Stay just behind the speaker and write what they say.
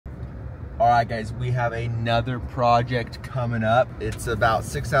All right guys, we have another project coming up. It's about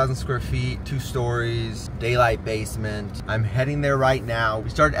 6,000 square feet, 2 stories, daylight basement. I'm heading there right now. We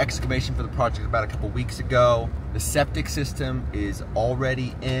started excavation for the project about a couple weeks ago. The septic system is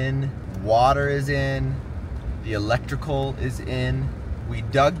already in, water is in, the electrical is in. We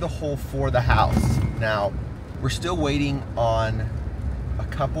dug the hole for the house. Now, we're still waiting on a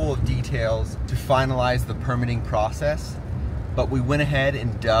couple of details to finalize the permitting process. But we went ahead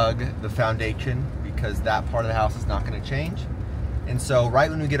and dug the foundation because that part of the house is not going to change. And so right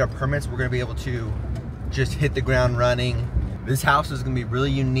when we get our permits, we're going to be able to just hit the ground running. This house is going to be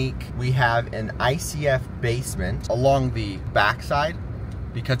really unique. We have an ICF basement along the backside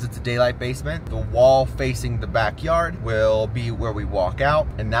because it's a daylight basement. The wall facing the backyard will be where we walk out,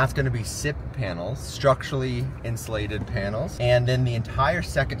 and that's going to be SIP panels, structurally insulated panels. And then the entire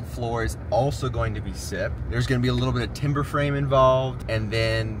second floor is also going to be SIP. There's going to be a little bit of timber frame involved, and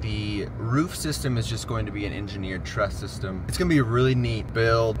then the roof system is just going to be an engineered truss system. It's going to be a really neat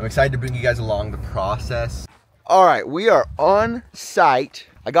build. I'm excited to bring you guys along the process. All right, we are on site.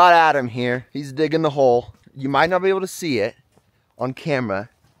 I got Adam here. He's digging the hole. You might not be able to see it on camera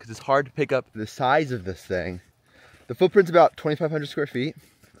because it's hard to pick up the size of this thing. The footprint's about 2,500 square feet,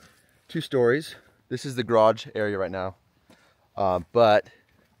 2 stories. This is the garage area right now. But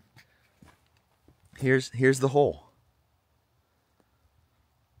here's the hole.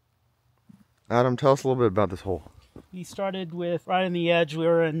 Adam, tell us a little bit about this hole. We started with right on the edge. We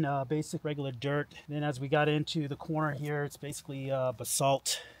were in basic regular dirt. Then as we got into the corner here, it's basically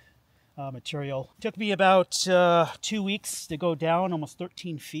basalt material. It took me about 2 weeks to go down almost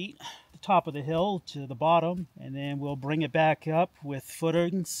 13 feet, the top of the hill to the bottom, and then we'll bring it back up with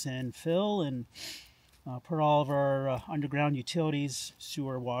footings and fill and put all of our underground utilities,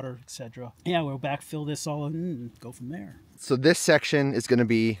 sewer, water, etc. Yeah, we'll backfill this all in and go from there. So this section is going to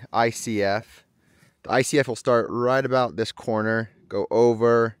be ICF. The ICF will start right about this corner, go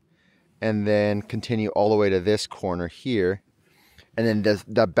over, and then continue all the way to this corner here. And then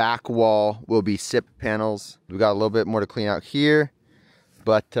the back wall will be SIP panels. We got a little bit more to clean out here,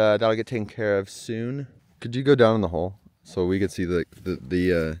 but that'll get taken care of soon. Could you go down in the hole so we could see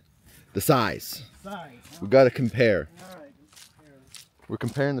the size? We've got to compare. All right, let's compare. We're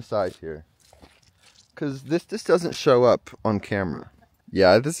comparing the size here because this doesn't show up on camera.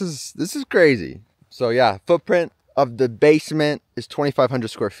 Yeah, this is crazy. So yeah, footprint of the basement is 2,500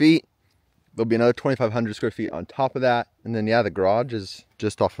 square feet. There'll be another 2,500 square feet on top of that. And then yeah, the garage is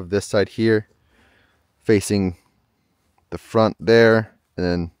just off of this side here, facing the front there, and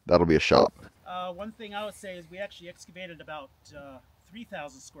then that'll be a shop. One thing I would say is we actually excavated about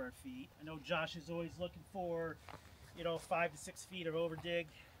 3,000 square feet. I know Josh is always looking for, 5 to 6 feet of overdig.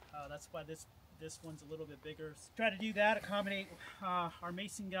 That's why this one's a little bit bigger. So try to do that, accommodate our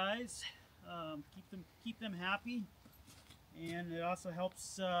mason guys, keep them happy. And it also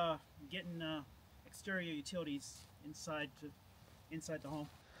helps getting exterior utilities inside the home.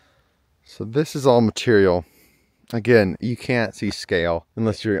 So this is all material. Again, you can't see scale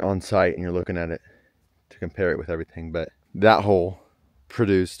unless you're on site and you're looking at it to compare it with everything. But that hole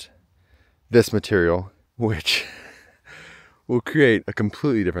produced this material, which will create a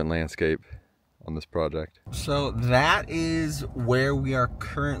completely different landscape on this project. So that is where we are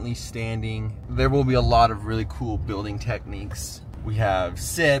currently standing. There will be a lot of really cool building techniques. We have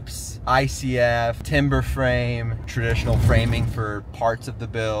SIPs, ICF, timber frame, traditional framing for parts of the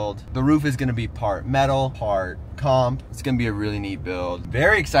build. The roof is going to be part metal, part comp. It's going to be a really neat build.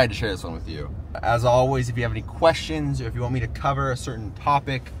 Very excited to share this one with you. As always, if you have any questions or if you want me to cover a certain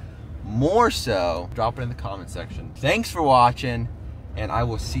topic more so, drop it in the comment section. Thanks for watching, and I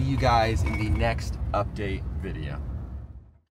will see you guys in the next update video.